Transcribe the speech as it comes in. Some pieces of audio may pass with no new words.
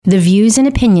The views and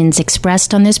opinions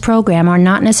expressed on this program are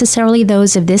not necessarily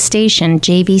those of this station,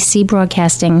 JVC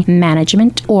Broadcasting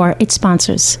Management, or its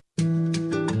sponsors.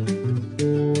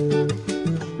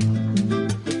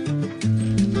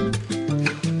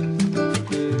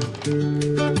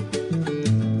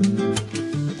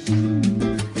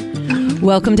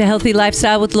 Welcome to Healthy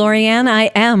Lifestyle with Lorianne. I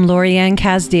am Lorianne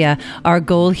Kazdia. Our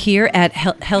goal here at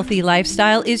Healthy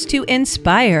Lifestyle is to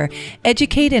inspire,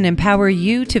 educate, and empower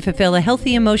you to fulfill a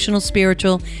healthy emotional,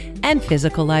 spiritual, and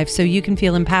physical life so you can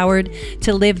feel empowered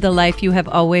to live the life you have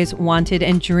always wanted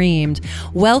and dreamed.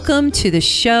 Welcome to the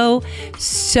show.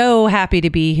 So happy to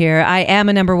be here. I am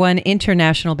a #1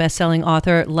 international best-selling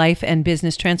author, life and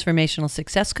business transformational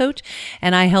success coach,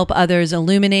 and I help others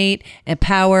illuminate,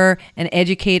 empower, and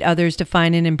educate others to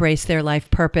find and embrace their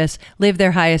life purpose, live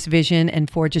their highest vision, and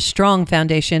forge a strong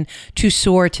foundation to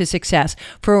soar to success.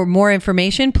 For more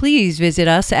information, please visit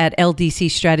us at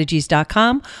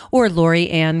ldcstrategies.com or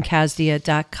LoriAnnKazdia.com.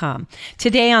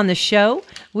 Today on the show,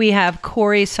 we have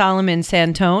Corey Solomon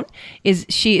Santone.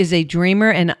 She is a dreamer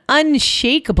and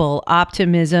unshakable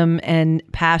optimism and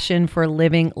passion for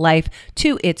living life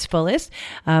to its fullest.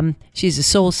 She's a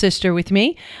soul sister with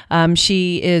me.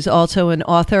 She is also an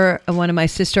author, one of my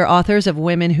sister authors of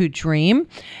Women Who Dream.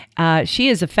 She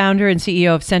is a founder and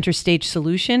CEO of Center Stage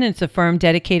Solution. It's a firm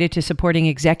dedicated to supporting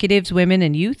executives, women,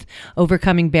 and youth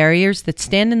overcoming barriers that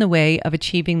stand in the way of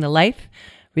achieving the life,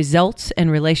 results,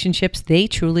 and relationships they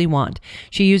truly want.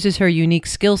 She uses her unique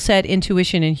skill set,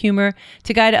 intuition, and humor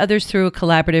to guide others through a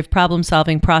collaborative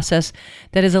problem-solving process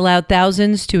that has allowed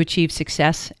thousands to achieve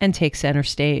success and take center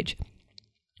stage.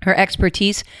 Her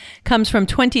expertise comes from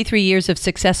 23 years of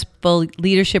successful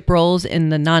leadership roles in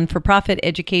the non-for-profit,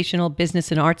 educational,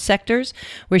 business, and arts sectors,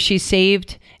 where she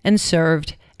saved and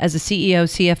served as a CEO,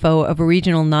 CFO of a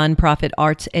regional nonprofit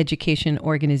arts education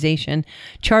organization,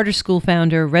 charter school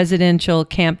founder, residential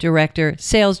camp director,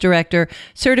 sales director,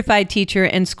 certified teacher,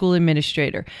 and school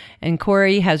administrator. And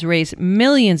Corey has raised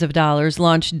millions of dollars,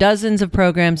 launched dozens of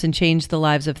programs, and changed the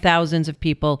lives of thousands of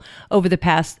people over the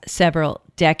past several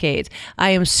decades. I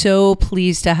am so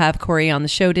pleased to have Corey on the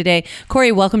show today.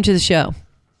 Corey, welcome to the show.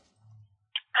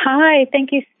 Hi,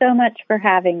 thank you so much for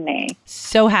having me.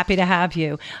 So happy to have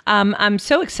you. I'm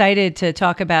so excited to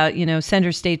talk about,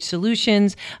 Center Stage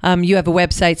Solutions. You have a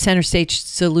website,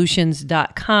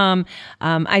 centerstagesolutions.com.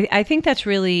 I think that's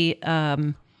really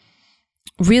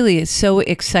is so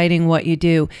exciting what you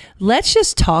do. Let's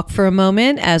just talk for a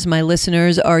moment, as my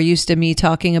listeners are used to me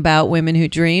talking about Women Who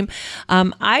Dream.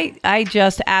 I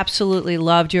just absolutely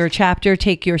loved your chapter,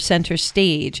 Take Your Center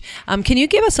Stage. Can you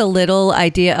give us a little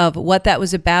idea of what that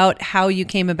was about, how you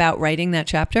came about writing that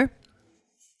chapter?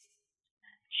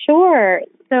 Sure.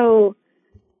 So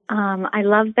I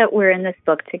love that we're in this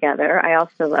book together. I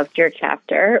also loved your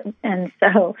chapter. And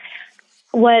so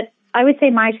what I would say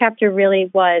my chapter really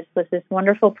was this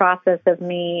wonderful process of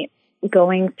me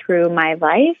going through my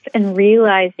life and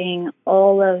realizing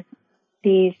all of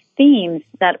these themes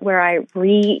where I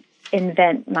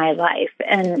reinvent my life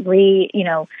and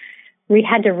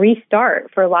had to restart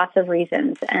for lots of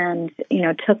reasons, and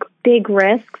took big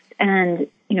risks and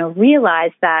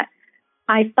realized that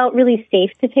I felt really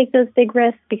safe to take those big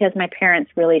risks because my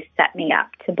parents really set me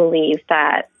up to believe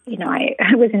that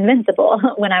I was invincible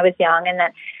when I was young, and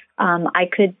that I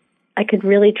could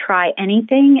really try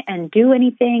anything and do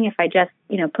anything if I just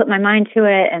put my mind to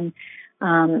it, and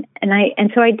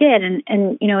so I did, and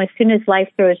as soon as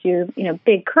life throws you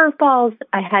big curveballs,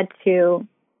 I had to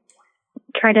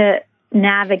try to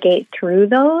navigate through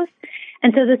those.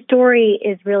 And so the story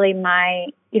is really my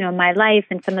my life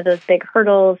and some of those big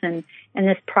hurdles and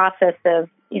this process of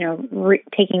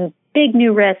taking big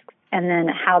new risks, and then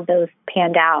how those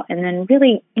panned out, and then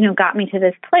really got me to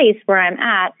this place where I'm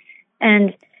at.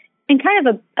 And kind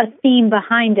of a theme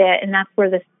behind it, and that's where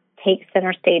this Take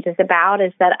Center Stage is about,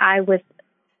 is that I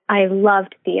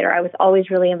loved theater. I was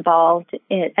always really involved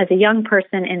as a young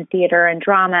person in theater and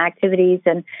drama activities,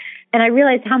 and I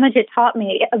realized how much it taught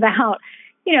me about,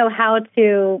 how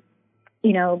to,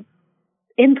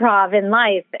 improv in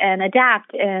life and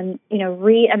adapt and,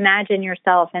 reimagine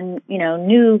yourself and,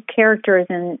 new characters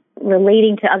and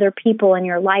relating to other people in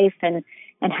your life, and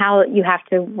how you have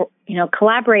to,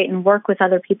 collaborate and work with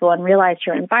other people and realize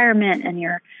your environment and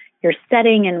your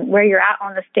setting and where you're at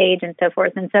on the stage and so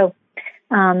forth. And so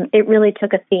it really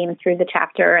took a theme through the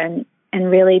chapter and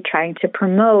really trying to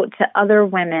promote to other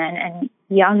women and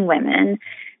young women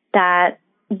that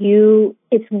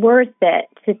it's worth it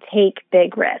to take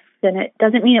big risks. And it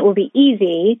doesn't mean it will be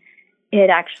easy. it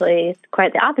actually is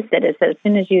quite the opposite. Is that as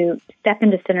soon as you step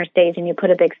into center stage and you put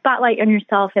a big spotlight on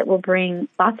yourself, it will bring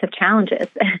lots of challenges,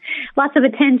 lots of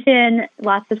attention,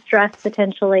 lots of stress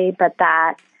potentially, but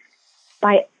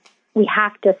we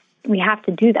have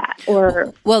to do that,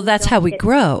 or that's how we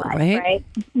grow, right?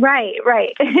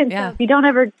 Right. And so if you don't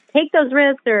ever take those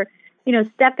risks or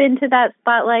step into that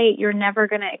spotlight, you're never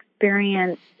going to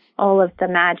experience all of the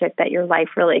magic that your life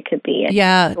really could be.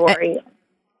 Story.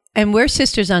 And we're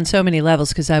sisters on so many levels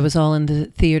because I was all in the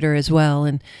theater as well,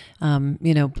 and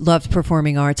loved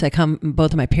performing arts.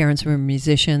 Both of my parents were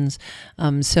musicians,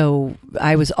 so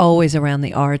I was always around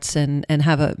the arts and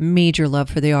have a major love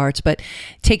for the arts. But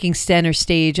taking center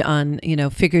stage on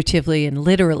figuratively and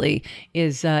literally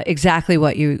is exactly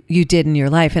what you did in your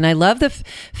life. And I love the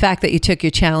fact that you took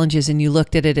your challenges and you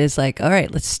looked at it as like, all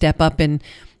right, let's step up and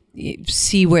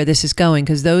see where this is going,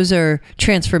 because those are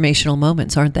transformational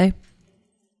moments, aren't they?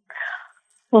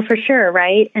 Well, for sure,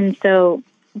 right? And so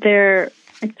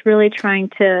it's really trying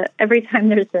to, every time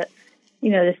there's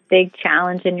this big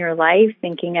challenge in your life,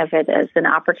 thinking of it as an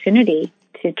opportunity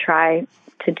to try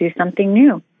to do something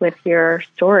new with your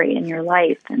story and your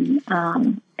life. And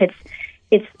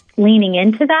it's leaning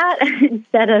into that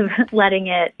instead of letting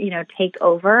it, take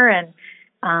over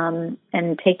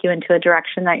and take you into a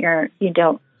direction that you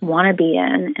don't want to be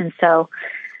in. And so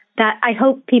that, I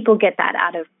hope people get that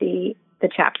out of the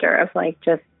chapter of like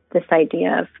just this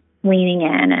idea of leaning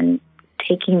in and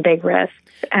taking big risks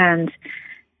and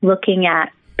looking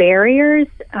at barriers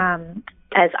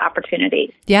as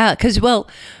opportunities. Yeah, because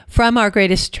from our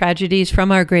greatest tragedies,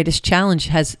 from our greatest challenge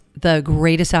has the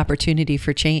greatest opportunity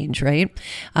for change, right?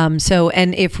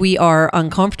 And if we are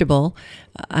uncomfortable,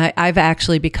 I've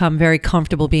actually become very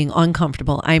comfortable being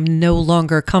uncomfortable. I'm no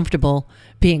longer comfortable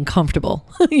being comfortable.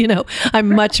 I'm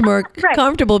much more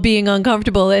comfortable being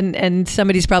uncomfortable. And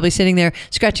somebody's probably sitting there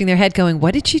scratching their head going,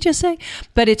 what did she just say?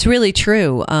 But it's really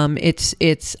true.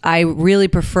 I really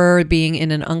prefer being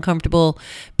in an uncomfortable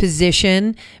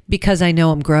position because I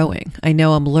know I'm growing. I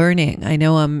know I'm learning. I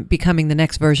know I'm becoming the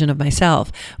next version of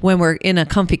myself. When we're in a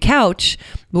comfy couch,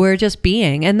 we're just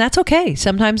being, and that's okay.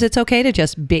 Sometimes it's okay to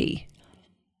just be.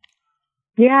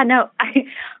 Yeah, no,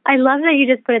 I love that you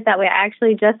just put it that way. I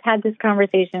actually just had this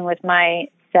conversation with my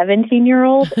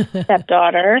 17-year-old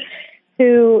stepdaughter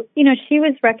who, she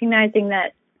was recognizing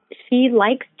that she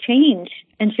likes change.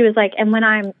 And she was like, and when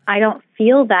I don't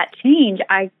feel that change,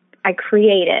 I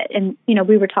create it. And,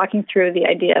 we were talking through the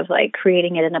idea of like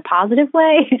creating it in a positive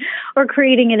way or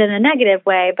creating it in a negative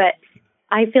way. But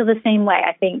I feel the same way.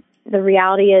 I think the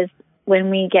reality is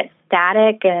when we get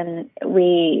static and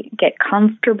we get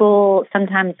comfortable,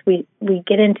 sometimes we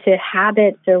get into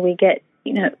habits or we get,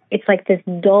 it's like this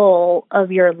dull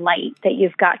of your light that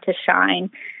you've got to shine.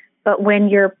 But when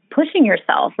you're pushing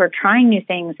yourself or trying new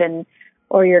things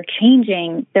or you're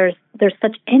changing, there's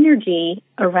such energy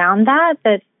around that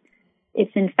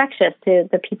it's infectious to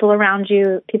the people around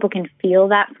you. People can feel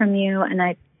that from you.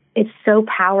 And it's so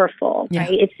powerful,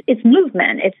 right? It's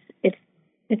movement.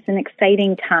 It's an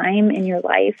exciting time in your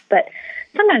life, but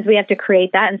sometimes we have to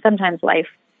create that, and sometimes life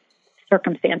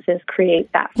circumstances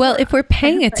create that. Well, if we're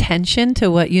paying attention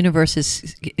to what universe,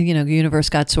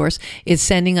 God source is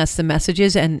sending us the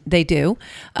messages, and they do.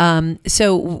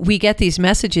 So we get these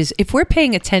messages. If we're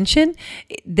paying attention,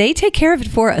 they take care of it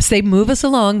for us. They move us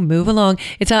along, move along.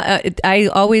 It's I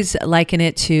always liken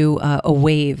it to a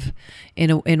wave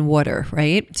in water,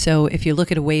 right? So if you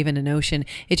look at a wave in an ocean,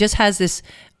 it just has this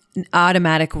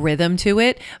automatic rhythm to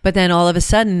it, but then all of a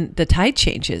sudden the tide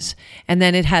changes and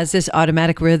then it has this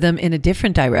automatic rhythm in a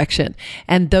different direction.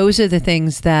 And those are the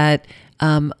things that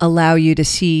allow you to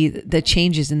see the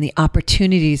changes and the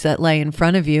opportunities that lay in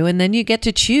front of you. And then you get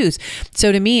to choose.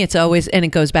 So to me, it's always, and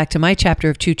it goes back to my chapter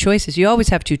of two choices. You always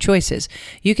have two choices.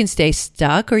 You can stay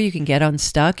stuck or you can get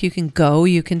unstuck. You can go,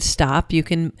 you can stop, you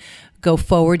can go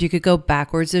forward, you could go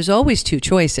backwards. There's always two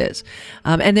choices.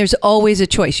 And there's always a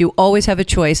choice. You always have a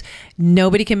choice.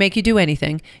 Nobody can make you do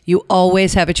anything. You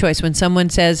always have a choice. When someone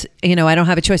says, I don't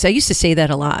have a choice, I used to say that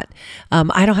a lot.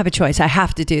 I don't have a choice. I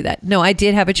have to do that. No, I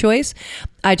did have a choice.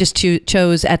 I just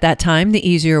chose at that time the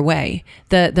easier way,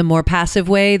 the more passive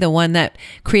way, the one that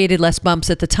created less bumps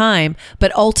at the time,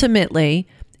 but ultimately,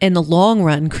 in the long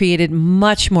run, created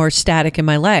much more static in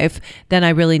my life than I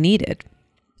really needed.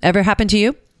 Ever happened to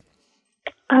you?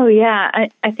 Oh yeah,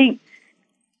 I think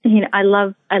I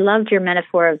loved your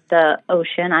metaphor of the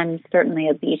ocean. I'm certainly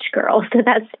a beach girl, so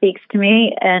that speaks to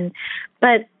me.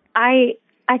 But I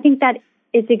think that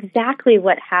is exactly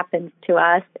what happens to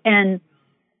us. And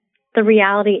the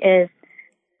reality is,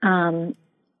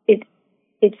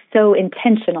 it's so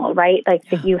intentional, right? Like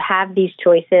that you have these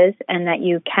choices and that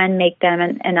you can make them.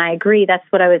 And I agree. That's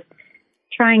what I was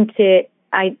trying to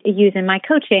use in my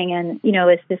coaching. And,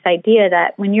 it's this idea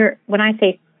that when I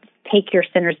say take your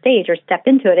center stage or step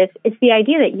into it, it's the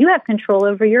idea that you have control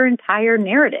over your entire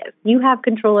narrative. You have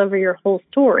control over your whole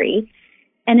story.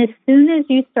 And as soon as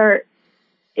you start,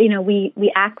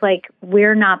 we act like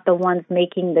we're not the ones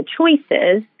making the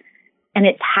choices and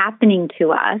it's happening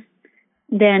to us,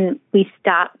 then we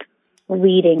stop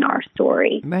leading our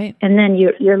story. Right. And then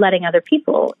you're letting other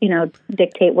people,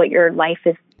 dictate what your life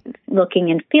is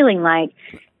looking and feeling like.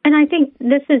 And I think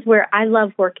this is where I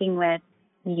love working with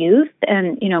youth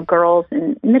and, girls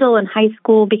in middle and high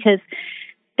school, because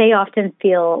they often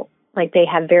feel like they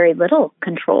have very little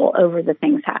control over the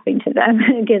things happening to them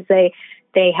because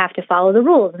they have to follow the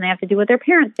rules and they have to do what their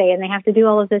parents say and they have to do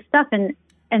all of this stuff. And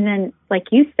then, like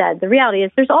you said, the reality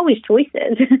is there's always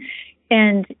choices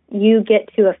and you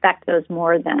get to affect those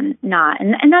more than not.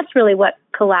 And that's really what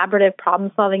collaborative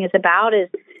problem solving is about, is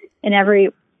in every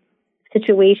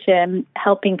situation,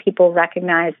 helping people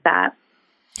recognize that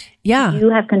you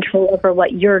have control over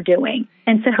what you're doing.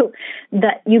 And so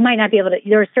that you might not be able to,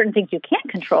 there are certain things you can't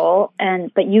control,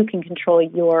 but you can control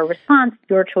your response,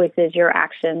 your choices, your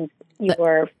actions,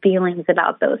 your feelings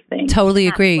about those things. Totally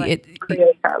agree. It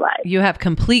creates our life. You have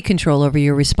complete control over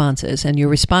your responses, and your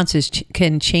responses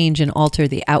can change and alter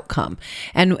the outcome.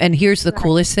 And here's the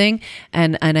coolest thing,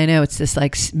 and I know it's this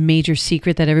like major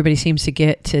secret that everybody seems to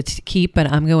get to keep,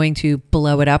 but I'm going to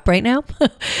blow it up right now,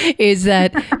 is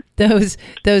that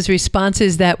those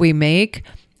responses that we make,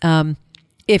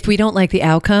 if we don't like the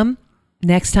outcome,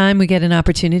 next time we get an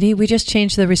opportunity, we just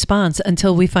change the response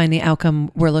until we find the outcome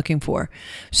we're looking for.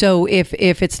 So if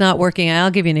it's not working,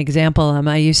 I'll give you an example.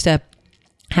 I used to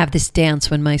have this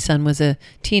dance when my son was a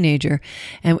teenager,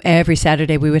 and every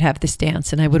Saturday we would have this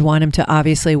dance, and I would want him to,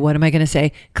 obviously, what am I going to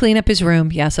say? Clean up his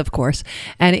room. Yes, of course.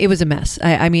 And it was a mess.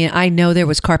 I mean, I know there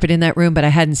was carpet in that room, but I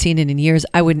hadn't seen it in years.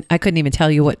 I couldn't even tell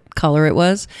you what color it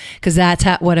was, because that's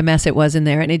what a mess it was in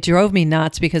there. And it drove me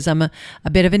nuts because I'm a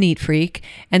bit of a neat freak.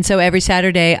 And so every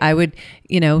Saturday I would,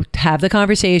 have the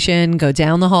conversation, go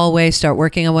down the hallway, start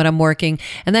working on what I'm working.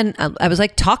 And then I was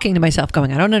like talking to myself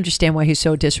going, I don't understand why he's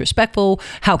so disrespectful.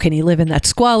 How can he live in that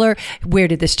squalor? Where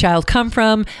did this child come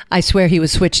from? I swear he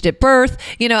was switched at birth.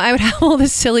 I would have all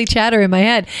this silly chatter in my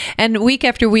head. And week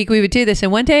after week we would do this.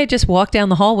 And one day I just walked down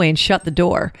the hallway and shut the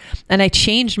door. And I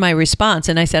changed my response.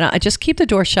 And I said, I just keep the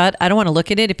door shut. I don't want to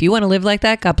look at it. If you want to live like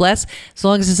that, God bless. As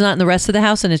long as it's not in the rest of the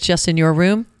house and it's just in your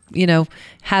room,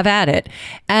 have at it.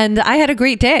 And I had a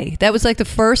great day. That was like the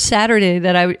first Saturday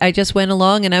that I just went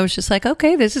along, and I was just like,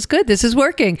 okay, this is good. This is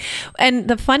working. And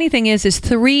the funny thing is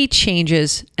 3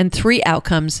 changes and 3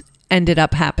 outcomes ended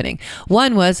up happening.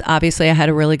 One was, obviously, I had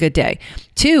a really good day.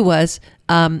 2 was,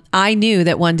 I knew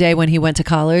that one day when he went to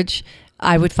college,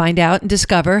 I would find out and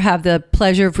have the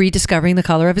pleasure of rediscovering the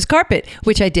color of his carpet,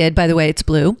 which I did. By the way, it's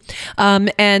blue.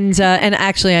 And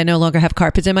actually, I no longer have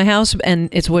carpets in my house, and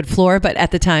it's wood floor, but at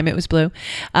the time it was blue.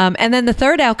 And then the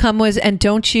third outcome was, and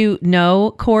don't you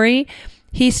know, Corey,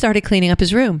 he started cleaning up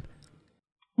his room.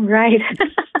 Right.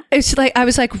 It's like, I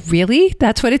was like, really?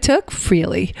 That's what it took?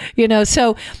 Really?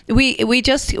 So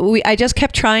I just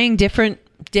kept trying different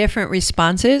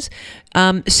responses.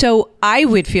 So I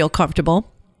would feel comfortable.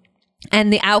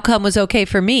 And the outcome was okay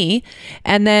for me.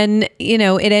 And then,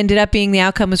 it ended up being the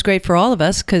outcome was great for all of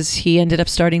us, because he ended up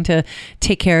starting to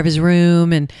take care of his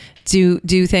room and do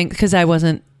things because I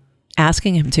wasn't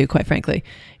asking him to, quite frankly.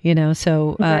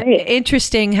 So right.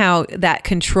 Interesting how that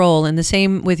control, and the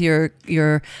same with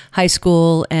your high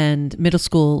school and middle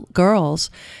school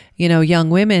girls, young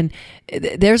women,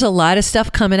 there's a lot of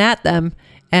stuff coming at them.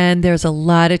 And there's a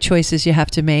lot of choices you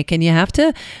have to make, and you have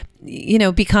to,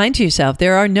 be kind to yourself.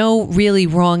 There are no really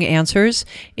wrong answers.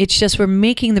 It's just we're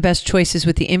making the best choices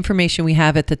with the information we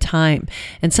have at the time.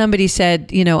 And somebody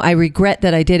said, I regret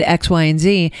that I did X, Y, and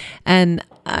Z. And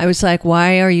I was like,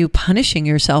 why are you punishing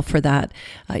yourself for that?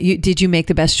 Did you make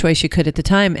the best choice you could at the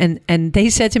time? And they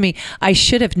said to me, I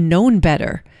should have known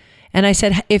better. And I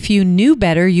said, if you knew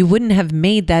better, you wouldn't have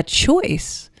made that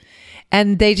choice.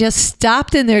 And they just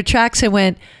stopped in their tracks and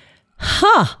went,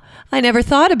 I never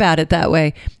thought about it that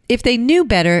way. If they knew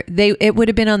better, it would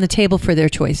have been on the table for their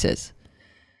choices.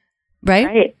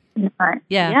 Right? Right.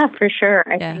 Yeah. Yeah, for sure.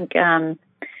 I think,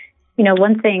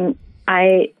 one thing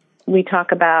we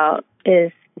talk about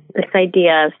is this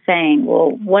idea of saying,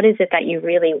 well, what is it that you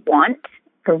really want,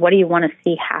 or what do you want to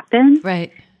see happen?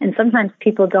 Right. And sometimes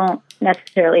people don't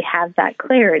necessarily have that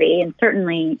clarity, and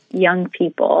certainly young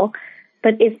people.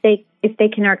 But if they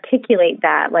can articulate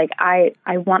that, like, I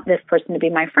want this person to be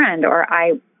my friend, or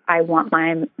I I want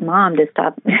my mom to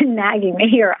stop nagging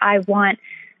me, or What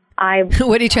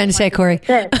are you trying to say, Corey?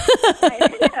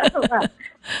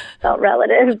 Felt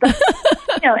relative, but,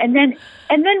 and then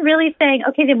really saying,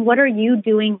 okay, then what are you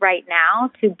doing right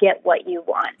now to get what you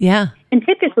want? Yeah. And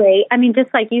typically, I mean,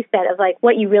 just like you said, of like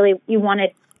what you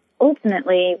wanted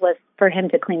ultimately was for him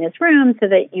to clean his room so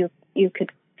that you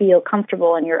could feel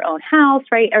comfortable in your own house,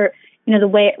 right? Or, the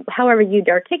way, however you'd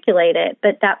articulate it,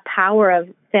 but that power of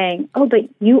saying, oh, but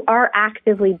you are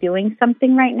actively doing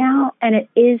something right now, and it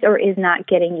is or is not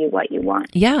getting you what you want.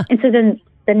 Yeah. And so then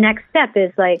the next step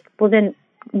is like, well, then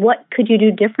what could you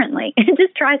do differently?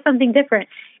 Just try something different.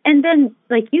 And then,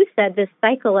 like you said, this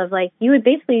cycle of like, you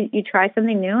try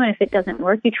something new, and if it doesn't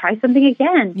work, you try something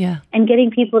again. Yeah. And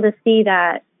getting people to see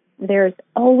that there's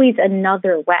always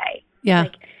another way. Yeah.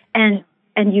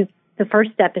 The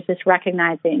first step is just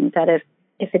recognizing that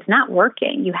if it's not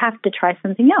working, you have to try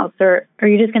something else, or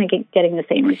you're just going to getting the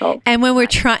same result. And when we're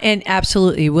trying, and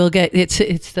absolutely, we'll get, it's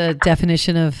the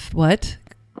definition of what?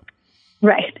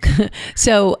 Right.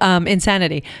 So,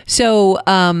 insanity. So,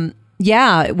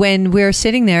 when we're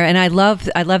sitting there, and I love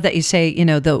that you say,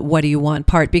 the what do you want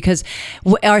part, because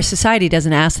our society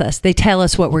doesn't ask us. They tell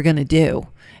us what we're going to do.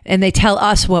 And they tell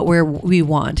us what we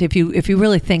want, if you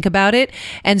really think about it.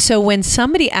 And so when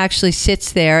somebody actually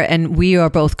sits there, and we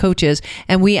are both coaches,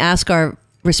 and we ask our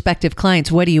respective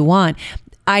clients, what do you want?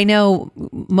 I know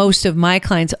most of my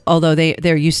clients, although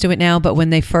they're used to it now, but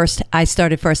when I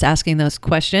started first asking those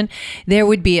questions, there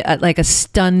would be a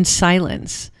stunned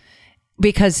silence,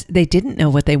 because they didn't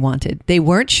know what they wanted. They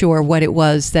weren't sure what it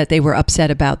was that they were upset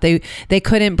about. They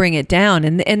couldn't bring it down.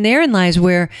 And therein lies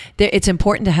where it's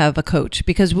important to have a coach,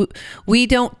 because we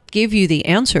don't give you the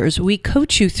answers. We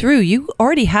coach you through. You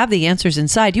already have the answers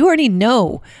inside. You already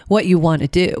know what you want to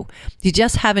do. You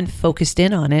just haven't focused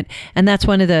in on it. And that's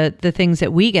one of the things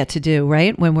that we get to do,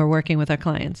 right, when we're working with our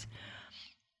clients.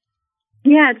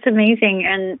 Yeah, it's amazing.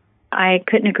 And I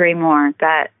couldn't agree more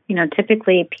that,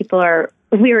 typically people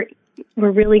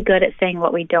we're really good at saying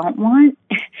what we don't want,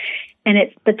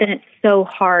 but then it's so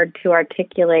hard to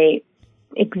articulate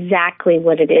exactly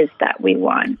what it is that we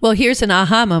want. Well, here's an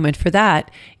aha moment for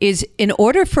that is, in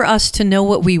order for us to know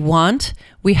what we want,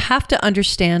 we have to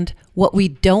understand what we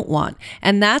don't want.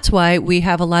 And that's why we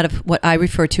have a lot of what I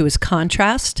refer to as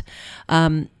contrast,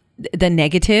 the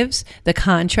negatives, the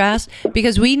contrast,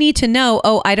 because we need to know,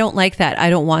 oh, I don't like that. I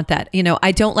don't want that.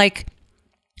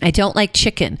 I don't like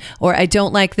chicken, or I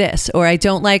don't like this, or I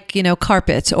don't like,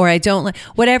 carpets, or I don't like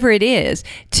whatever it is,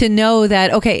 to know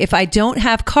that, okay, if I don't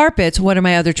have carpets, what are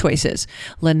my other choices?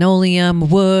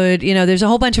 Linoleum, wood, there's a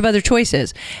whole bunch of other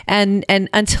choices. And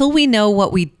until we know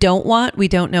what we don't want, we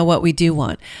don't know what we do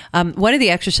want. One of the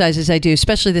exercises I do,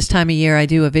 especially this time of year, I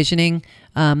do a visioning,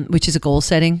 which is a goal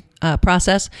setting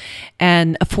process,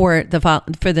 and for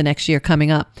the next year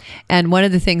coming up. And one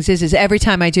of the things is every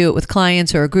time I do it with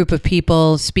clients or a group of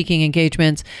people, speaking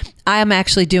engagements, I am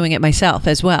actually doing it myself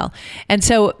as well. And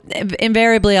so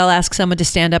invariably, I'll ask someone to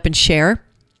stand up and share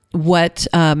what,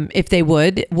 if they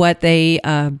would, what they're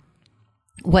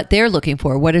looking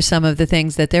for. What are some of the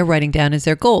things that they're writing down as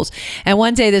their goals? And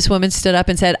one day this woman stood up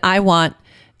and said, I want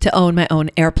to own my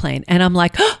own airplane. And I'm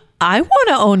like, oh, I want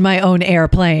to own my own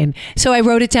airplane. So I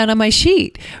wrote it down on my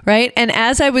sheet, right? And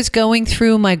as I was going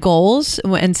through my goals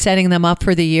and setting them up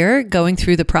for the year, going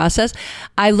through the process,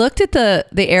 I looked at the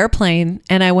airplane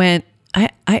and I went,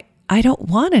 I don't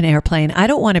want an airplane. I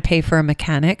don't want to pay for a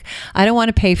mechanic. I don't want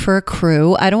to pay for a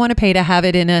crew. I don't want to pay to have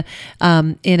it in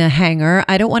a hangar.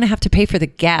 I don't want to have to pay for the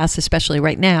gas, especially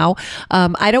right now.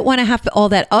 I don't want to have all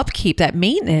that upkeep, that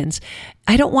maintenance.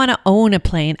 I don't want to own a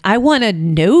plane. I want to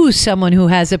know someone who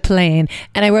has a plane.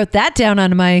 And I wrote that down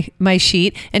on my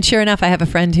sheet. And sure enough, I have a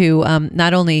friend who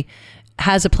not only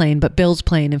has a plane, but builds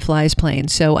plane and flies plane.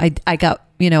 So I got,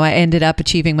 I ended up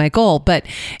achieving my goal. But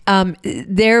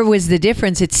there was the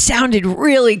difference. It sounded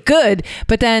really good.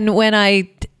 But then when I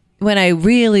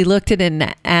really looked at it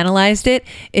and analyzed it,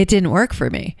 it didn't work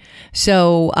for me.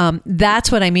 So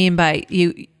that's what I mean by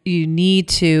you need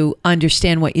to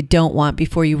understand what you don't want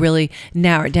before you really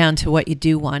narrow it down to what you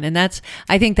do want. And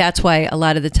I think that's why a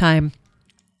lot of the time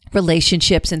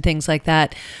relationships and things like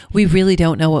that, we really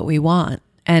don't know what we want.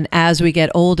 And as we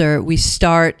get older, we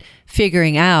start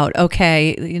figuring out,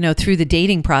 okay, through the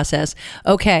dating process,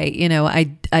 okay,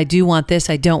 I do want this,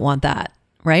 I don't want that,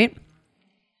 right?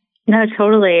 No,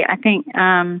 totally. I think,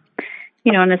 and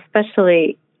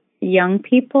especially young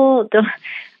people don't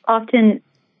often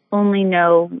only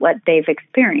know what they've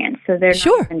experienced. So they're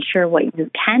not even sure what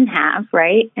you can have,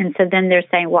 right? And so then they're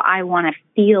saying, well, I want to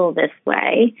feel this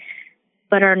way,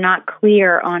 but are not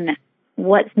clear on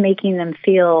what's making them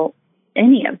feel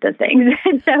any of the things.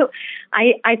 And so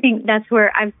I think that's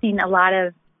where I've seen a lot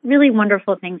of really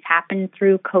wonderful things happen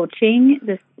through coaching,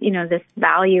 this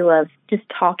value of just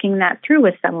talking that through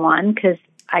with someone, because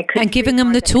I could. And giving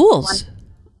them the tools.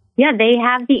 Yeah, they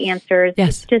have the answers.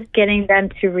 Yes. It's just getting them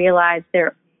to realize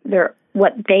they're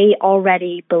what they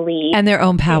already believe. And their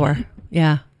own power.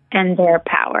 Yeah. And their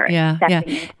power. Yeah.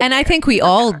 And I think we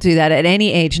all do that at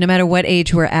any age, no matter what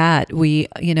age we're at. We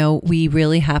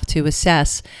really have to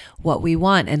assess what we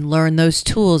want and learn those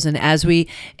tools. And every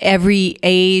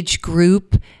age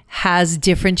group has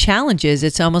different challenges.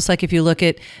 It's almost like if you look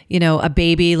at, a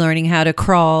baby learning how to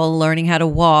crawl, learning how to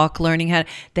walk,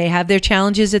 they have their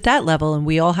challenges at that level. And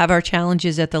we all have our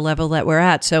challenges at the level that we're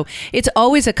at. So it's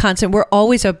always a constant. We're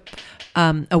always a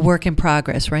work in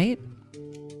progress, right?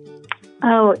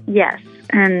 Oh, yes.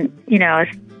 And,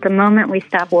 the moment we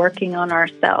stop working on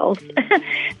ourselves,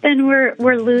 then we're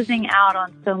losing out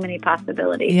on so many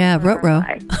possibilities. Yeah, ruh-roh.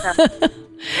 So.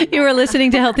 You are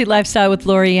listening to Healthy Lifestyle with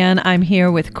Lorianne. I'm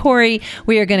here with Corey.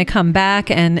 We are going to come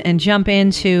back and jump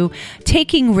into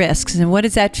taking risks. And what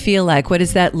does that feel like? What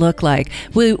does that look like?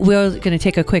 We're going to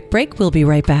take a quick break. We'll be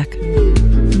right back.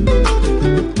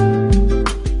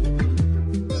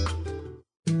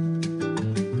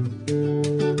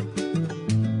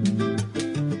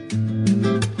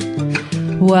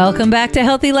 Welcome back to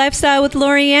Healthy Lifestyle with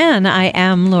Lorianne. I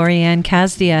am Lorianne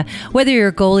Kazdia. Whether your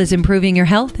goal is improving your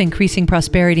health, increasing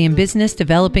prosperity in business,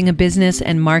 developing a business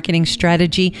and marketing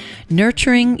strategy,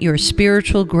 nurturing your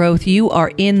spiritual growth, you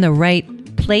are in the right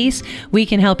place. We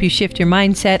can help you shift your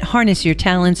mindset, harness your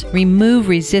talents, remove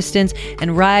resistance,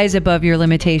 and rise above your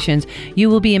limitations. You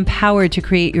will be empowered to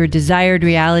create your desired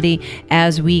reality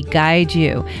as we guide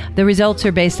you. The results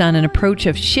are based on an approach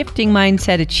of shifting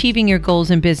mindset, achieving your goals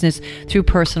in business through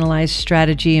personalized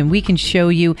strategy, and we can show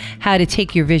you how to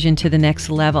take your vision to the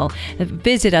next level.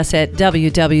 Visit us at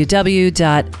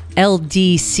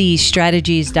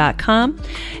www.ldcstrategies.com.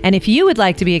 And if you would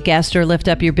like to be a guest or lift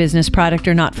up your business, product,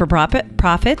 or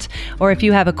not-for-profit, or if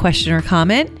you have a question or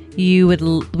comment, we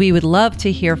would love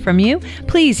to hear from you.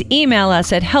 Please email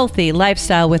us at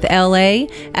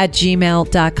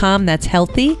healthylifestylewithla@gmail.com. That's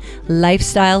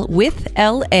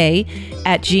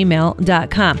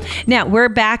healthylifestylewithla@gmail.com. Now, we're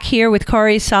back here with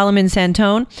Corey Solomon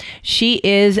Santone. She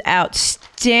is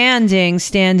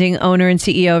standing owner and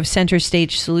CEO of Center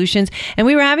Stage Solutions. And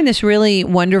we were having this really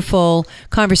wonderful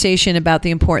conversation about the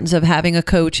importance of having a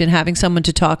coach and having someone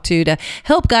to talk to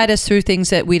help guide us through things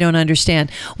that we don't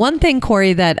understand. One thing,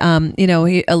 Corey, that,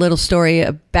 a little story,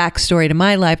 a backstory to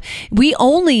my life, we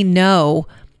only know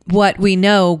what we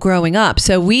know growing up.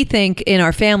 So we think in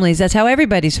our families, that's how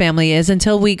everybody's family is,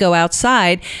 until we go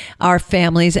outside our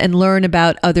families and learn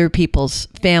about other people's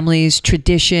families,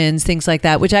 traditions, things like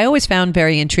that, which I always found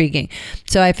very intriguing.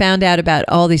 So I found out about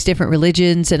all these different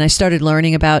religions, and I started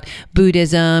learning about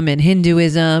Buddhism and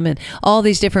Hinduism and all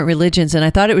these different religions. And I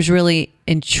thought it was really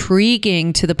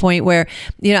intriguing to the point where,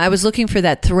 I was looking for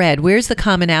that thread. Where's the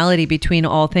commonality between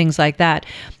all things like that?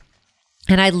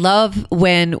 And I love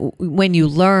when you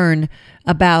learn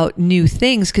about new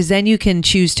things, because then you can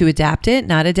choose to adapt it,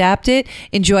 not adapt it,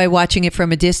 enjoy watching it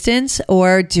from a distance,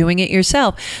 or doing it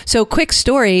yourself. So quick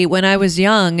story, when I was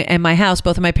young, in my house,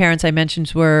 both of my parents I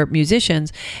mentioned were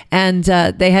musicians, and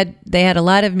they had a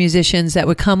lot of musicians that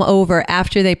would come over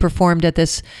after they performed at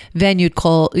this venue it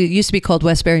used to be called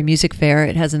Westbury Music Fair.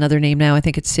 It has another name now. I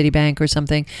think it's Citibank or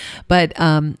something. But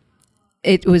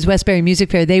it was Westbury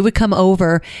Music Fair. They would come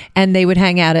over and they would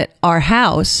hang out at our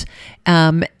house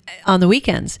on the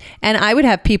weekends. And I would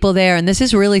have people there, and this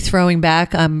is really throwing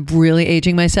back, I'm really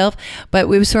aging myself, but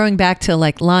we was throwing back to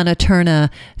like Lana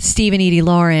Turner, Stephen Edie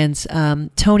Lawrence,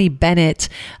 Tony Bennett,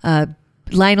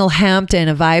 Lionel Hampton,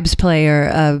 a vibes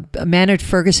player, Maynard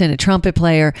Ferguson, a trumpet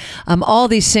player, all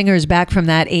these singers back from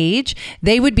that age.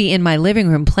 They would be in my living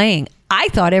room playing. I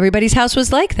thought everybody's house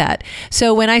was like that.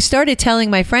 So when I started telling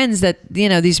my friends that,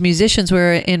 these musicians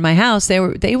were in my house, they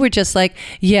were just like,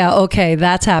 yeah, okay,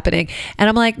 that's happening. And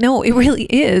I'm like, no, it really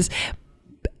is.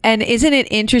 And isn't it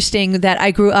interesting that I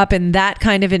grew up in that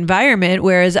kind of environment,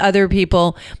 whereas other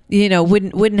people,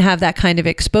 wouldn't have that kind of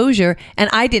exposure, and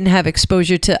I didn't have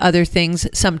exposure to other things,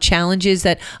 some challenges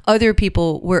that other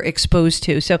people were exposed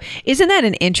to. So isn't that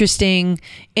an interesting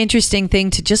thing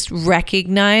to just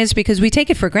recognize, because we take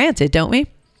it for granted, don't we?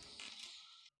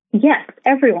 Yes,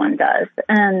 everyone does,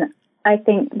 and I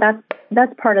think that's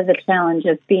part of the challenge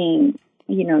of being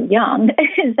young,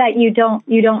 is that you don't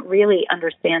really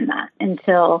understand that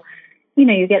until,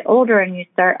 you get older and you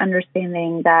start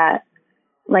understanding that,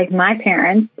 like my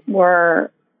parents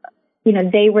were,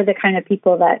 they were the kind of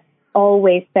people that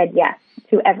always said yes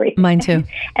to everything. Mine too.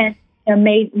 And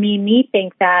made me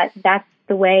think that that's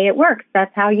the way it works.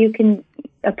 That's how you can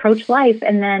approach life.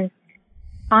 And then,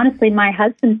 honestly, my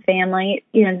husband's family,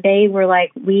 they were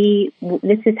like,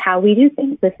 this is how we do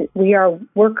things. We are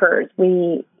workers.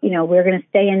 We're going to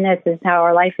stay in this. This is how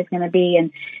our life is going to be.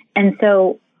 And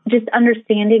so just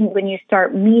understanding when you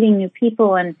start meeting new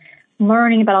people and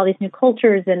learning about all these new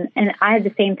cultures. And I had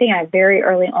the same thing. I very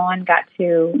early on got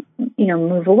to,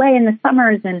 move away in the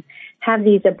summers and have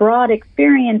these abroad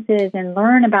experiences and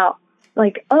learn about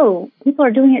like, oh, people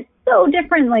are doing it so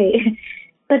differently.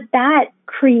 But that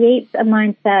creates a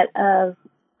mindset of,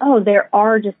 oh, there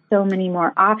are just so many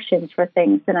more options for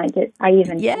things than I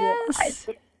even realized.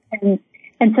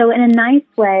 And so in a nice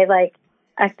way, like,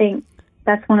 I think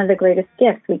that's one of the greatest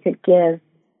gifts we could give,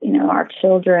 our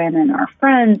children and our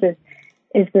friends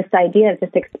is this idea of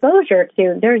this exposure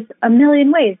to there's a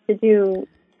million ways to do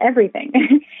everything.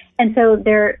 And so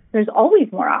there's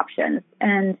always more options.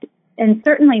 And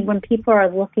certainly when people are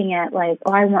looking at like,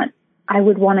 oh, I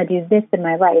would want to do this in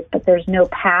my life, but there's no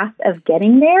path of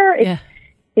getting there.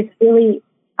 It's really,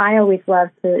 I always love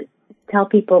to tell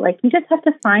people, like, you just have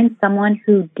to find someone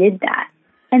who did that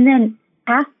and then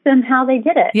ask them how they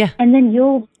did it. Yeah. And then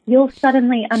you'll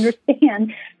suddenly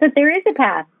understand that there is a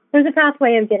path. There's a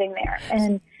pathway of getting there.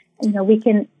 And,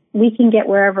 we can get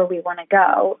wherever we want to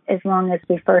go as long as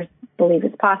we first believe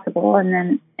it's possible.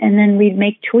 And then we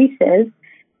make choices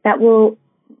that will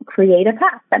create a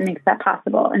path that makes that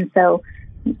possible. And so,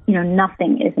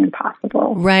 nothing is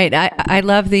impossible. Right. I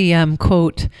love the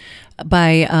quote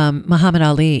by Muhammad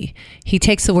Ali. He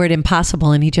takes the word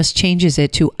impossible and he just changes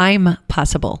it to I'm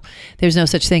possible. There's no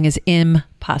such thing as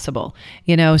impossible.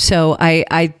 So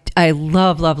I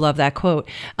love that quote.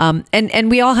 And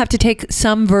we all have to take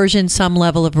some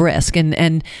level of risk.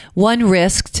 And one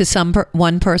risk to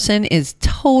one person is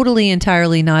totally,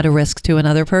 entirely not a risk to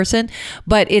another person.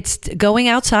 But it's going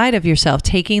outside of yourself,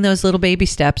 taking those little baby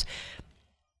steps,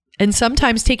 and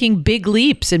sometimes taking big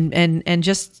leaps and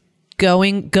just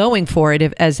going for it,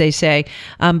 as they say.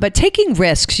 But taking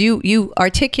risks, you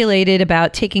articulated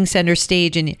about taking center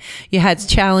stage, and you had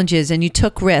challenges and you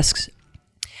took risks.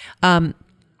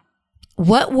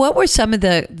 What were some of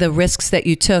the risks that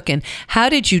you took, and how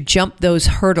did you jump those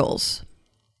hurdles?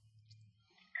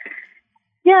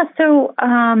 Yeah. So,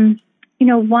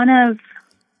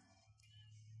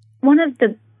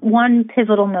 one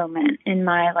pivotal moment in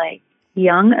my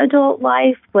young adult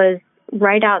life was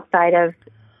right outside of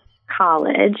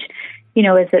college.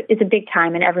 It's a big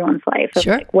time in everyone's life.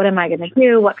 Sure. Like, what am I going to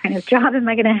do? What kind of job am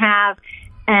I going to have?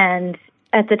 And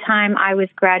at the time, I was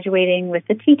graduating with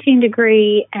a teaching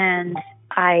degree, and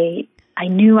I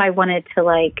knew I wanted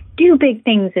to do big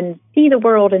things and see the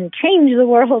world and change the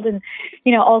world and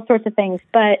all sorts of things.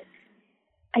 But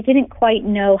I didn't quite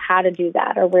know how to do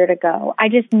that or where to go. I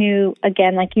just knew,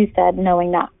 again, like you said,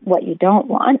 knowing not what you don't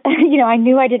want. I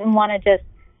knew I didn't want to just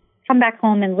come back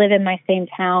home and live in my same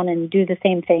town and do the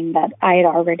same thing that I had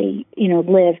already,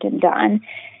 lived and done.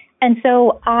 And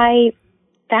so I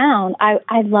found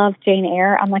I love Jane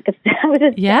Eyre. I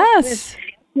was yes.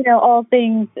 with, all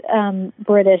things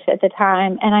British at the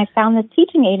time, and I found this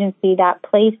teaching agency that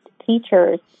placed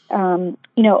teachers,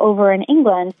 over in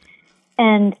England,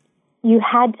 and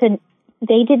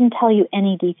they didn't tell you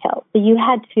any details. So you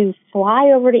had to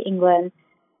fly over to England.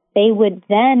 They would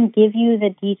then give you the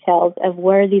details of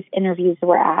where these interviews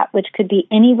were at, which could be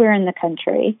anywhere in the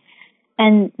country.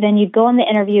 And then you'd go on the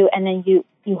interview, and then you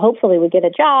hopefully would get a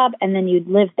job, and then you'd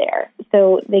live there.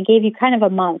 So they gave you kind of a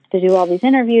month to do all these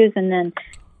interviews, and then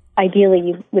ideally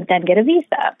you would then get a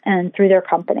visa and through their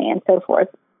company and so forth.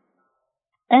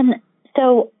 And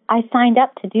so I signed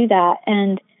up to do that,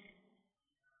 and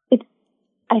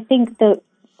I think that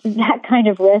kind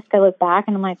of risk, I look back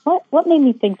and I'm like, what made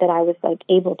me think that I was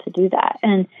able to do that?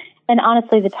 And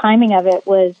honestly, the timing of it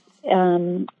was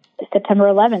September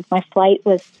 11th. My flight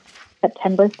was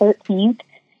September 13th.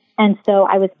 And so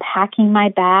I was packing my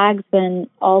bags when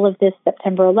all of this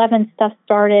September 11th stuff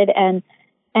started. And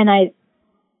I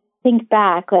think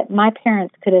back, my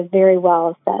parents could have very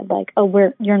well said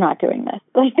oh, you're not doing this.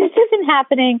 This isn't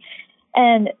happening.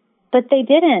 But they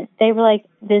didn't. They were like,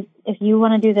 if you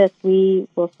want to do this, we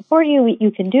will support you.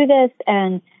 You can do this.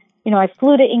 And, I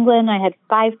flew to England. I had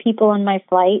 5 people on my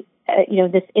flight,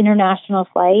 this international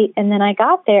flight. And then I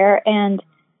got there. And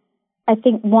I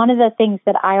think one of the things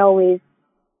that I always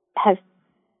have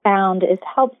found is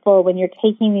helpful when you're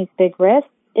taking these big risks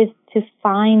is to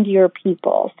find your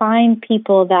people. Find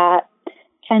people that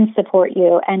can support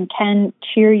you and can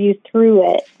cheer you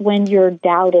through it when you're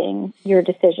doubting your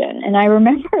decision. And I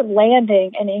remember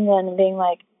landing in England and being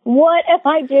like, what am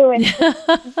I doing?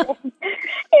 What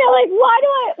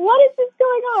is this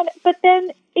going on? But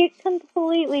then it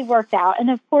completely worked out. And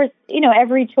of course,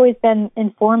 every choice then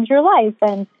informs your life.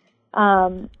 And,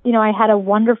 I had a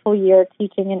wonderful year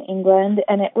teaching in England,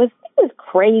 and it was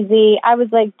crazy. I was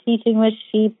like teaching with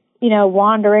sheep,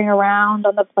 wandering around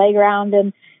on the playground.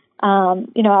 And,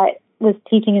 I was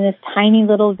teaching in this tiny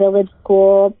little village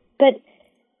school, but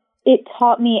it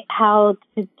taught me how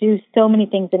to do so many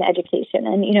things in education.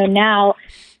 And, now,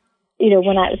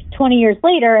 when I was 20 years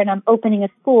later and I'm opening a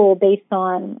school based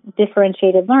on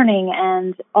differentiated learning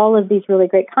and all of these really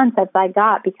great concepts I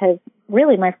got because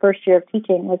really my first year of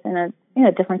teaching was in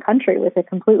a different country with a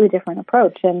completely different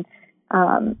approach. And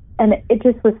it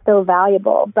just was so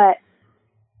valuable. But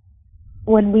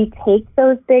when we take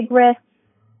those big risks,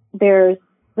 there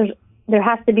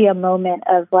has to be a moment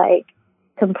of like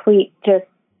complete just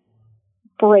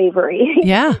bravery.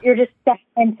 Yeah. You're just stepping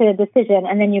into a decision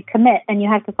and then you commit and you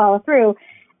have to follow through.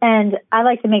 And I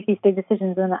like to make these big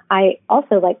decisions, and I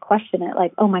also like question it,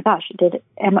 like, oh my gosh,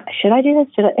 should I do this?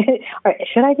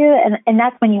 Should I do it? And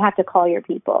that's when you have to call your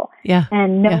people. Yeah.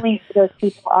 And knowing who those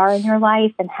people are in your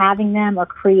life and having them or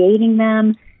creating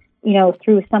them,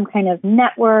 through some kind of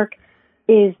network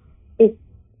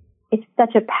it's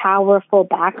such a powerful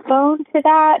backbone to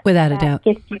that. Without a doubt.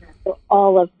 Gets you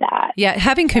all of that. Yeah,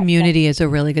 having community is a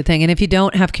really good thing. And if you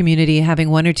don't have community, having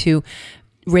one or two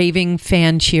raving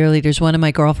fan cheerleaders. One of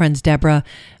my girlfriends, Deborah,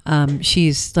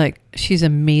 she's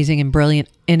amazing and brilliant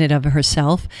in and of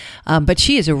herself. But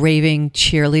she is a raving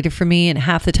cheerleader for me. And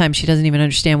half the time she doesn't even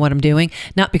understand what I'm doing.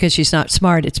 Not because she's not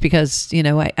smart. It's because,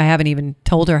 I haven't even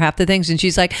told her half the things. And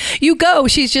she's like, you go.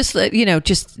 She's just,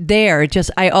 just there.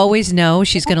 I always know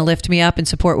she's going to lift me up and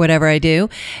support whatever I do.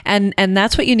 And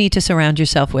that's what you need to surround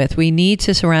yourself with. We need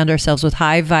to surround ourselves with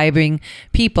high vibing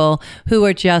people who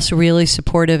are just really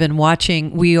supportive and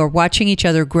watching. We are watching each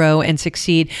other grow and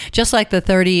succeed, just like the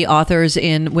 30 authors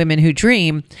in Women Who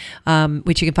Dream,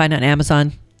 which you can find on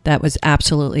Amazon. That was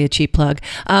absolutely a cheap plug.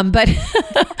 But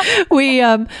we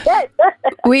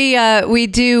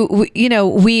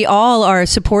all are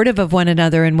supportive of one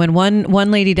another. And when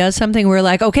one lady does something, we're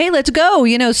like, okay, let's go.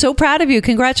 So proud of you.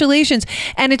 Congratulations.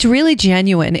 And it's really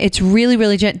genuine. It's really,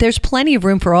 really genuine. There's plenty of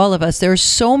room for all of us. There are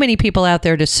so many people out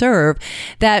there to serve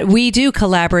that we do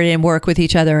collaborate and work with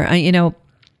each other.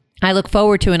 I look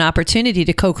forward to an opportunity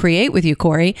to co-create with you,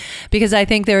 Corey, because I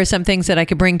think there are some things that I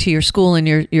could bring to your school and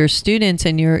your students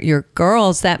and your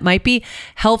girls that might be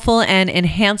helpful and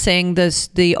enhancing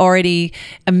the already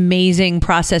amazing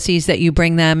processes that you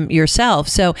bring them yourself.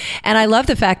 So, and I love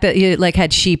the fact that you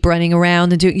had sheep running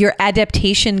around and do your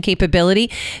adaptation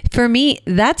capability. For me,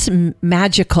 that's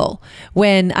magical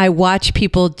when I watch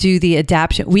people do the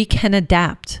adaptation. We can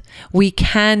adapt. We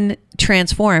can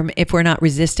transform if we're not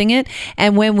resisting it.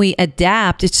 And when we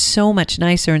adapt, it's so much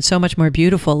nicer and so much more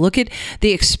beautiful. Look at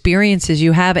the experiences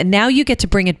you have. And now you get to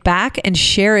bring it back and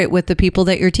share it with the people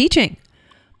that you're teaching.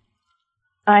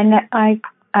 I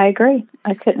agree.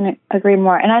 I couldn't agree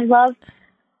more. And I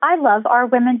love our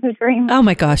Women Who Dream. Oh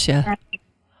my gosh. Yeah.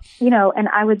 And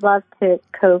I would love to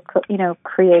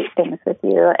create things with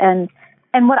you. And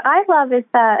what I love is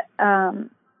that,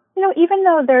 even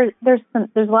though there's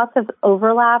lots of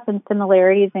overlap and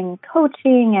similarities in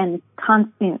coaching and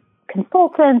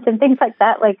consultants and things like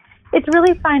that, it's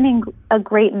really finding a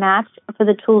great match for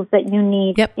the tools that you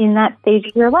need in that stage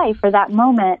of your life or that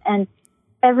moment. And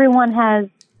everyone has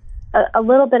a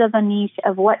little bit of a niche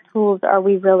of what tools are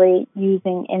we really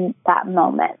using in that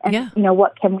moment, and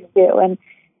what can we do?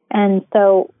 And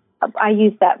so I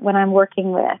use that when I'm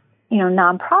working with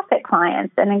nonprofit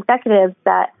clients and executives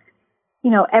that.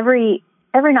 Every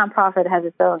nonprofit has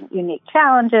its own unique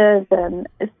challenges and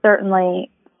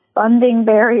certainly funding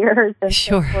barriers and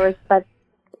so forth. But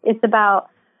it's about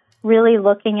really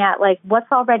looking at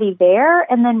what's already there,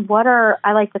 and then what are,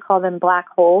 I like to call them black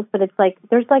holes, but it's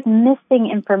there's missing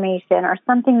information or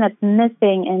something that's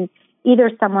missing in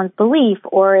either someone's belief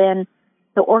or in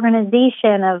the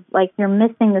organization of you're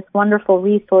missing this wonderful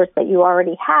resource that you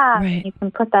already have. Right. And you can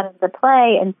put that into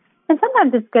play. And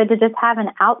sometimes it's good to just have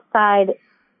an outside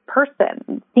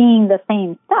person seeing the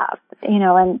same stuff,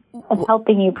 and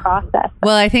helping you process.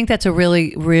 Well, I think that's a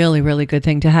really, really, really good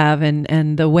thing to have.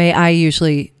 And the way I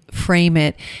usually frame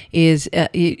it is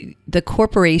the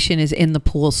corporation is in the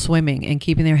pool swimming and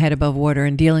keeping their head above water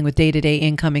and dealing with day-to-day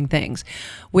incoming things.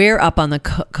 We're up on the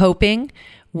coping,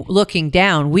 looking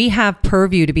down. We have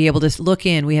purview to be able to look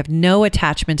in. We have no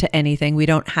attachment to anything. We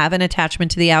don't have an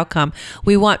attachment to the outcome.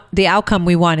 The outcome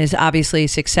we want is obviously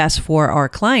success for our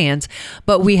clients,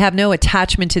 but we have no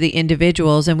attachment to the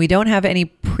individuals, and we don't have any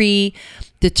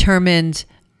predetermined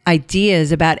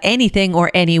ideas about anything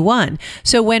or anyone.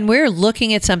 So when we're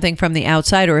looking at something from the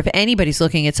outside, or if anybody's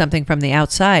looking at something from the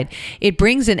outside, it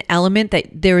brings an element that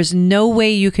there is no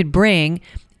way you could bring.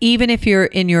 Even if you're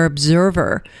in your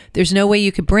observer, there's no way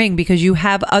you could bring, because you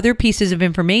have other pieces of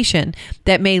information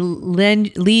that may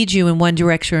lead you in one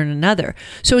direction or another.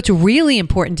 So it's really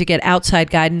important to get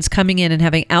outside guidance, coming in and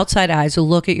having outside eyes to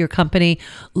look at your company,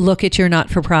 look at your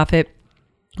not-for-profit,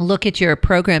 look at your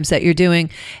programs that you're doing,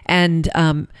 and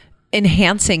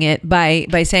enhancing it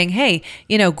by saying, hey,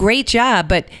 great job,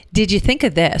 but did you think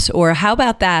of this? Or how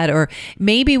about that? Or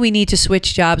maybe we need to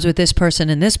switch jobs with this person,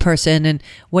 and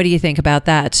what do you think about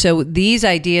that? So these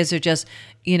ideas are just,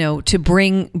 to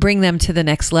bring them to the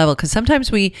next level. Because sometimes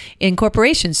in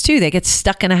corporations too, they get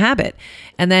stuck in a habit,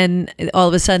 and then all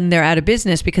of a sudden they're out of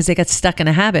business because they got stuck in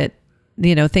a habit.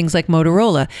 Things like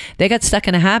Motorola, they got stuck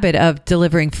in a habit of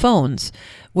delivering phones,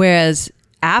 whereas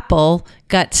Apple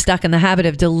got stuck in the habit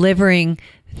of delivering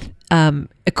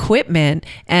equipment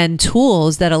and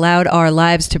tools that allowed our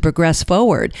lives to progress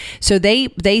forward. So they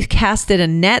casted a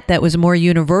net that was more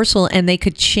universal, and they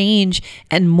could change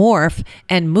and morph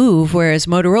and move, whereas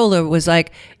Motorola was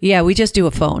like, yeah, we just do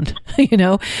a phone,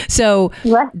 So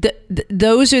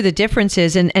those are the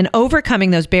differences, and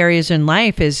overcoming those barriers in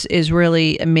life is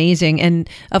really amazing. And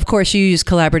of course, you use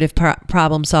collaborative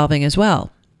problem solving as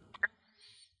well.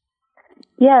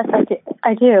 Yes,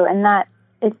 I do. And that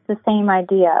it's the same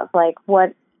idea of like,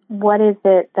 what is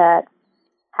it that's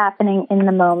happening in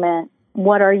the moment?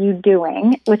 What are you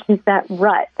doing? Which is that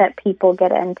rut that people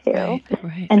get into.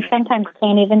 Right. And sometimes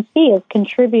can't even see as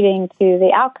contributing to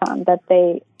the outcome that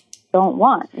they don't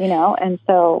want, And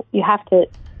so you have to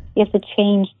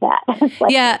change that.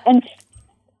 Yeah,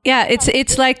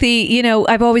 it's like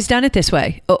I've always done it this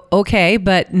way. Okay,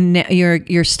 but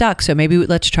you're stuck. So maybe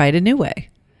let's try it a new way.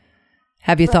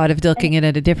 Have you thought of looking at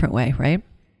it a different way, right?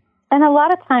 And a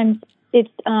lot of times it's,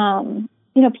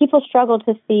 people struggle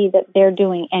to see that they're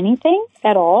doing anything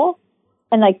at all,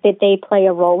 and like that they play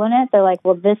a role in it. They're like,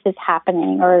 well, this is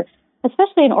happening, or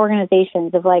especially in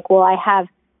organizations of like, well,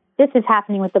 this is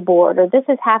happening with the board, or this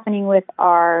is happening with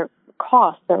our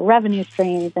costs or revenue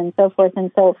streams and so forth.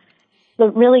 And so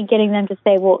really getting them to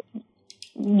say, well,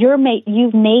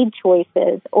 you've made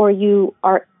choices, or you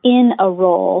are in a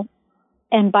role.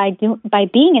 And by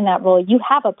being in that role, you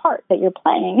have a part that you're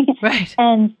playing. Right.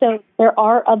 And so there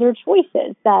are other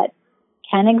choices that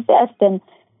can exist. And,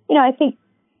 I think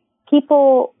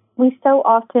we so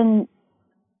often,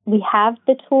 we have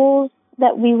the tools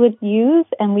that we would use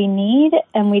and we need,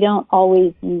 and we don't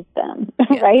always use them.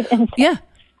 Yeah. Right. And so,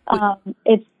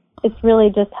 it's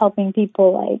really just helping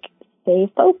people like stay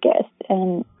focused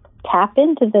and tap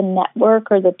into the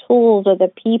network or the tools or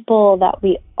the people that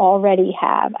we already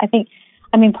have.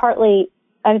 Partly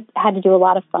I've had to do a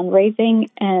lot of fundraising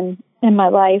and in my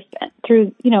life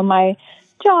through, my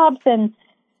jobs. And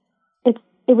it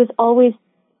was always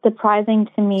surprising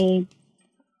to me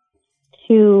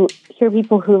to hear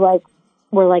people who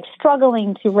were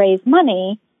struggling to raise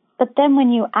money. But then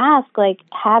when you ask,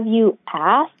 have you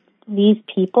asked these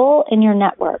people in your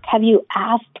network? Have you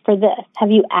asked for this?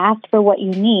 Have you asked for what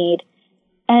you need?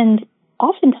 And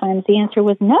oftentimes the answer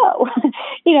was no.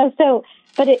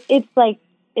 But it's like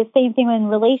the same thing in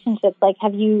relationships. Like,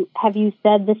 have you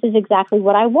said this is exactly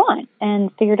what I want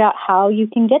and figured out how you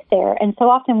can get there? And so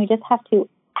often we just have to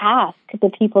ask the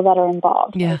people that are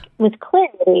involved with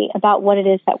clarity about what it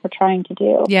is that we're trying to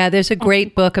do. Yeah, there's a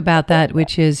great book about that,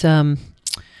 which is The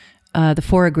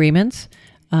 4 Agreements.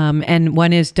 And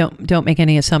one is don't make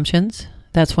any assumptions.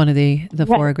 That's one of the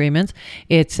 4 agreements.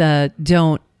 It's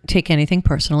don't take anything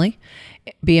personally.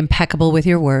 Be impeccable with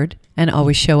your word, and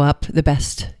always show up the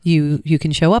best you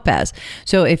can show up as.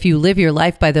 So if you live your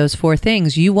life by those 4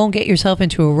 things, you won't get yourself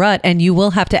into a rut, and you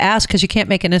will have to ask because you can't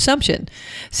make an assumption.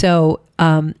 So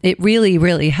it really,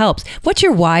 really helps. What's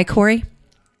your why, Corey?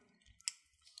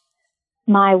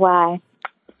 My why.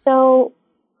 So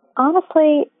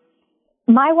honestly,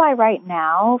 my why right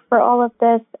now for all of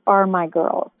this are my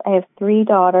girls. I have 3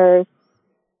 daughters,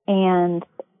 and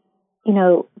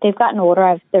they've gotten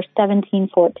older. They're 17,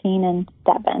 14, and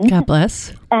 7. God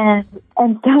bless. And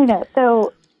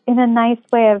so in a nice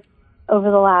way of over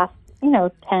the last,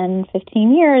 10,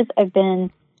 15 years, I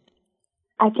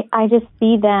just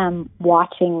see them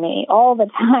watching me all the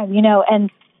time,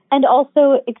 and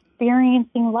also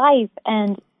experiencing life.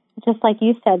 And just like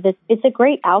you said, it's a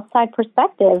great outside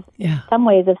perspective in some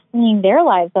ways of seeing their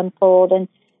lives unfold and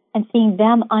seeing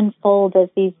them unfold as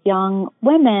these young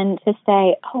women to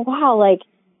say, oh, wow,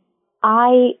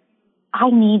 I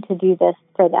need to do this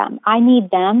for them. I need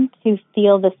them to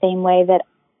feel the same way that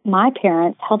my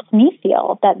parents helps me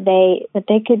feel that they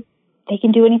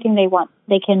can do anything they want.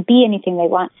 They can be anything they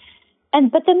want.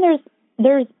 But then there's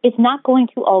it's not going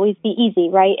to always be easy,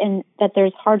 right? And that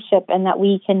there's hardship and that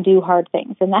we can do hard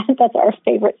things. And that's our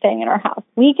favorite thing in our house.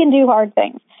 We can do hard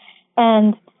things.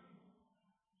 And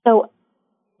so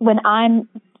when I'm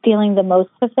feeling the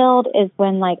most fulfilled is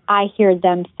when, like, I hear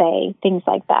them say things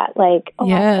like that, like, oh,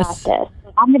 yes. I got this.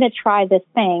 I'm going to try this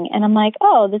thing. And I'm like,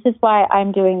 oh, this is why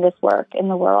I'm doing this work in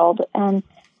the world. And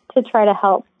to try to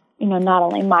help, not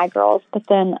only my girls, but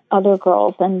then other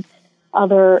girls and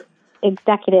other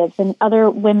executives and other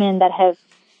women that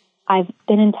I've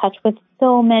been in touch with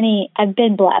so many. I've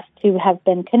been blessed to have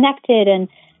been connected and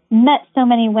met so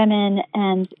many women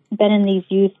and been in these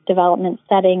youth development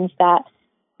settings that,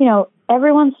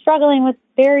 everyone's struggling with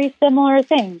very similar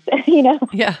things,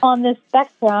 on this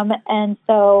spectrum. And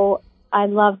so I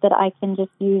love that I can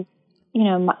just use,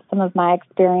 some of my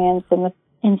experience and the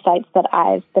insights that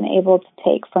I've been able to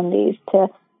take from these to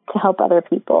help other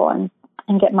people and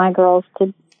get my girls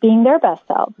to being their best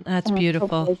selves. That's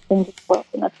beautiful. Things work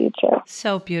in the future.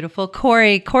 So beautiful.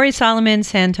 Corey Solomon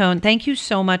Santone, thank you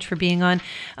so much for being on.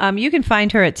 You can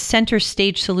find her at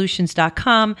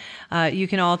centerstagesolutions.com. You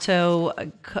can also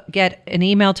get an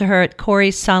email to her at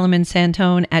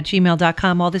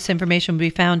CoreySolomonSantone@gmail.com. All this information will be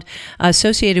found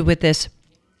associated with this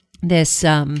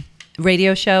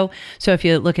radio show. So if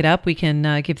you look it up, we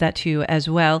can give that to you as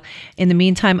well. In the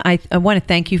meantime, I want to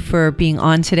thank you for being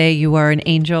on today. You are an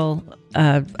angel.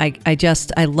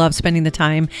 I love spending the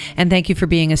time, and thank you for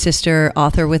being a sister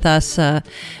author with us.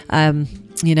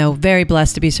 Very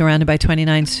blessed to be surrounded by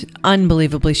 29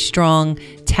 unbelievably strong,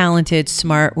 talented,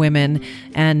 smart women.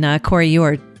 And Corey, you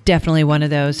are definitely one of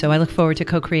those. So I look forward to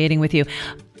co-creating with you.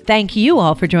 Thank you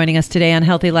all for joining us today on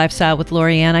Healthy Lifestyle with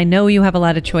Lorianne. I know you have a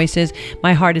lot of choices.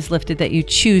 My heart is lifted that you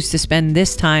choose to spend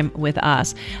this time with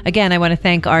us. Again, I want to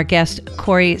thank our guest,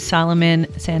 Corey Solomon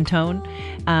Santone.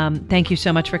 Thank you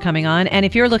so much for coming on. And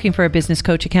if you're looking for a business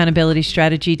coach, accountability,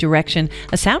 strategy, direction,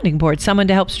 a sounding board, someone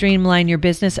to help streamline your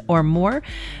business or more,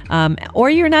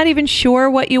 or you're not even sure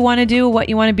what you want to do, what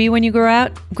you want to be when you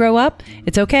grow up,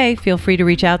 it's okay. Feel free to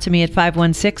reach out to me at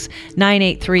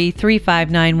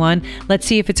 516-983-3591. Let's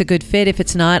see if it's a good fit. If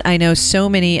it's not, I know so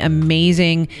many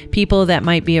amazing people that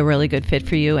might be a really good fit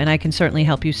for you, and I can certainly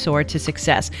help you soar to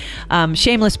success.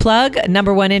 Shameless plug,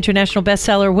 #1 international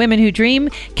bestseller, Women Who Dream,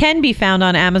 can be found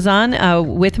on Amazon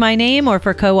with my name or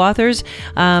for co-authors.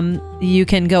 You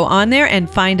can go on there and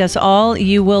find us all.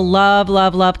 You will love,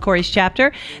 love, love Corey's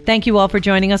chapter. Thank you all for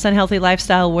joining us on Healthy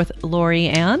Lifestyle with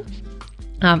Lorianne.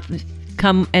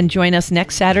 Come and join us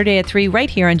next Saturday at 3 right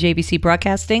here on JVC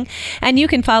Broadcasting. And you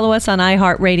can follow us on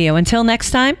iHeartRadio. Until next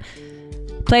time,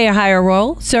 play a higher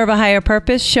role, serve a higher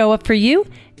purpose, show up for you,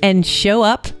 and show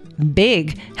up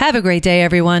big. Have a great day,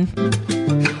 everyone.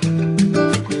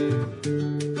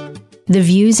 The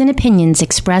views and opinions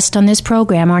expressed on this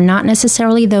program are not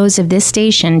necessarily those of this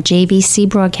station, JVC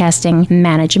Broadcasting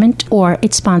Management, or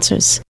its sponsors.